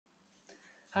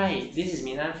Hi, this is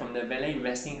Minan from the Value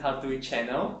Investing How To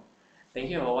channel. Thank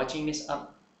you for watching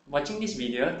this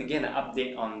video to get an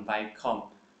update on VICOM.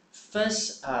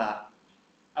 First, I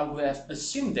would have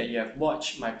assumed that you have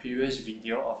watched my previous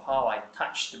video of how I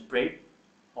touch the break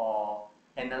or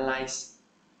analyze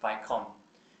VICOM.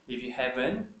 If you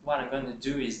haven't, what I'm going to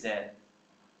do is that,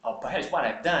 or perhaps what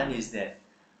I've done is that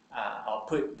I'll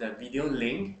put the video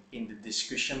link in the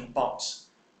description box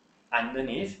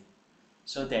underneath,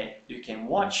 so that you can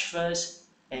watch first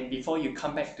and before you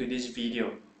come back to this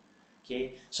video.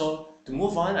 Okay, so to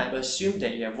move on, I've assumed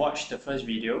that you have watched the first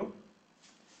video.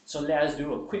 So let us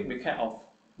do a quick recap of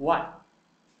what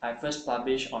I first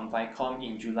published on VICOM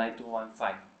in July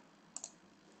 2015.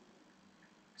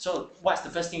 So what's the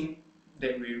first thing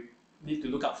that we need to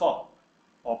look out for,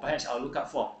 or perhaps I'll look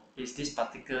out for, is this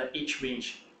particular age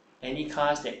range. Any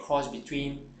cars that cross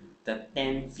between the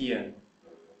 10th year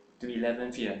to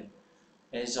 11th year.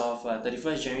 As of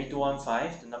 31st January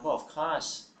 2015, the number of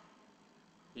cars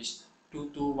is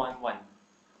 2211.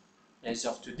 As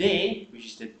of today, which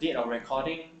is the date of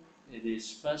recording, it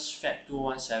is 1st Feb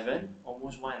 2017,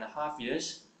 almost 1.5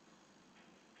 years.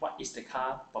 What is the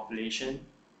car population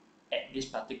at this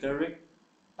particular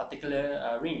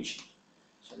range?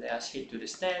 So let us head to the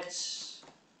stats.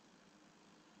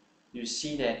 You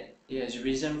see that it has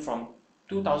risen from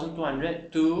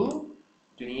 2,200 to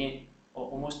 28 or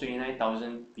almost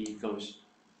 29,000 vehicles.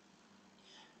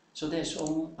 So that's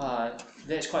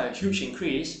quite a huge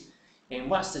increase. And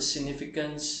what's the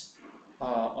significance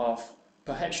of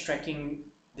perhaps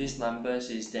tracking these numbers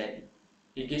is that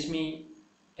it gives me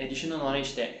additional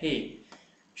knowledge that, hey,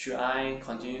 should I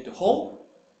continue to hold,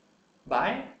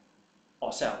 buy,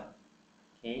 or sell?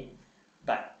 Okay,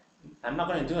 but I'm not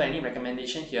going to do any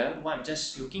recommendation here. What I'm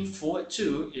just looking forward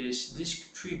to is these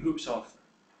three groups of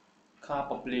car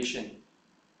population: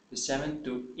 the 7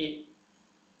 to 8,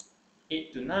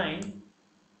 8 to 9,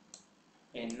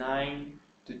 and 9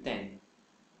 to 10.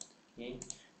 Okay,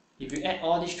 if you add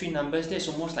all these three numbers, that's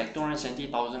almost like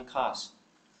 270,000 cars.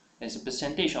 As a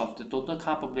percentage of the total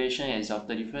car population as of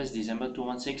 31st December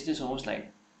 2016, that's almost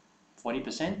like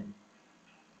 40%.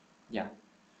 Yeah.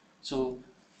 So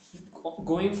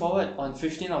going forward on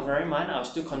 15th of every month, I'll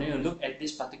still continue to look at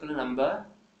this particular number,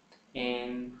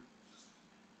 and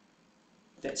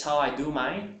that's how I do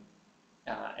my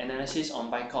analysis on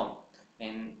VICOM.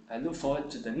 And I look forward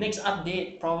to the next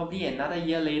update, probably another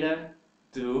year later,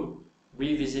 to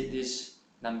revisit these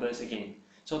numbers again.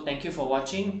 So thank you for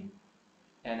watching,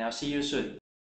 and I'll see you soon.